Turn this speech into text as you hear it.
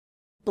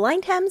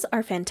Blind hems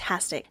are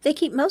fantastic. They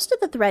keep most of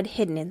the thread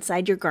hidden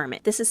inside your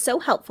garment. This is so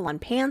helpful on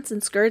pants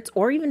and skirts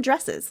or even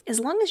dresses.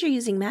 As long as you're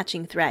using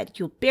matching thread,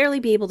 you'll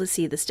barely be able to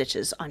see the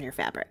stitches on your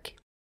fabric.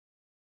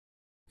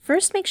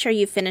 First, make sure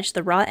you finish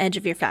the raw edge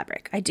of your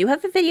fabric. I do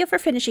have a video for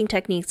finishing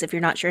techniques if you're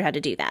not sure how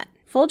to do that.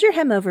 Fold your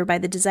hem over by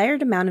the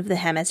desired amount of the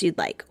hem as you'd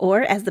like,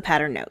 or as the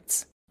pattern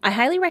notes. I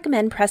highly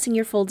recommend pressing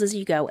your folds as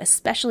you go,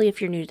 especially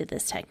if you're new to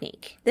this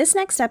technique. This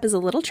next step is a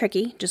little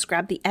tricky. Just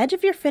grab the edge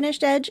of your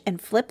finished edge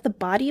and flip the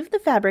body of the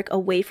fabric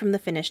away from the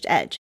finished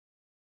edge.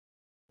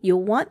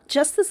 You'll want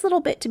just this little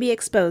bit to be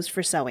exposed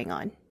for sewing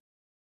on.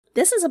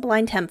 This is a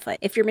blind hem foot.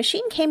 If your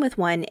machine came with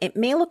one, it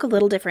may look a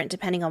little different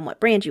depending on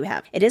what brand you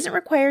have. It isn't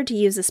required to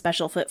use a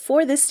special foot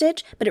for this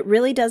stitch, but it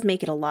really does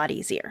make it a lot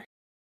easier.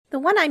 The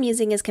one I'm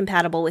using is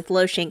compatible with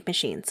low shank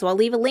machines, so I'll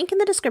leave a link in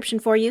the description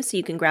for you so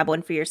you can grab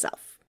one for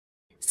yourself.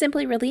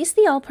 Simply release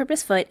the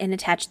all-purpose foot and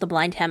attach the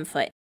blind hem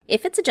foot.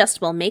 If it's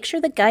adjustable, make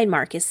sure the guide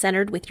mark is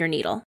centered with your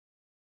needle.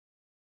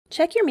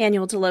 Check your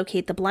manual to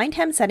locate the blind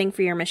hem setting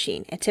for your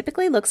machine. It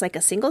typically looks like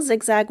a single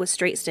zigzag with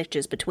straight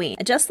stitches between.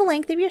 Adjust the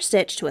length of your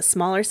stitch to a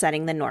smaller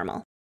setting than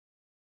normal.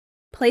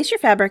 Place your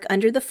fabric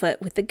under the foot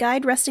with the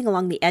guide resting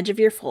along the edge of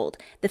your fold.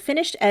 The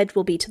finished edge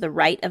will be to the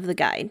right of the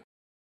guide.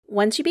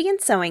 Once you begin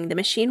sewing, the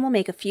machine will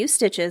make a few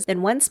stitches,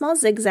 then one small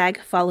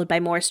zigzag followed by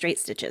more straight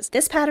stitches.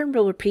 This pattern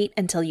will repeat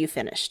until you've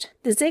finished.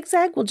 The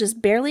zigzag will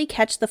just barely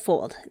catch the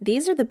fold.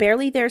 These are the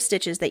barely there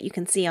stitches that you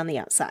can see on the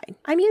outside.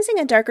 I'm using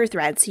a darker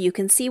thread so you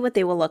can see what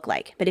they will look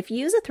like, but if you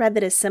use a thread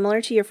that is similar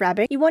to your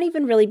fabric, you won't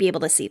even really be able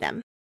to see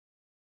them.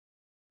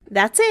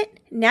 That's it!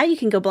 Now you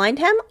can go blind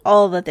hem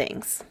all the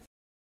things.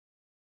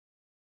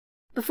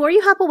 Before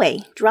you hop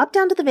away, drop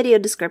down to the video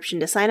description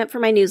to sign up for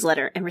my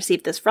newsletter and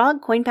receive this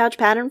frog coin pouch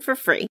pattern for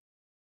free.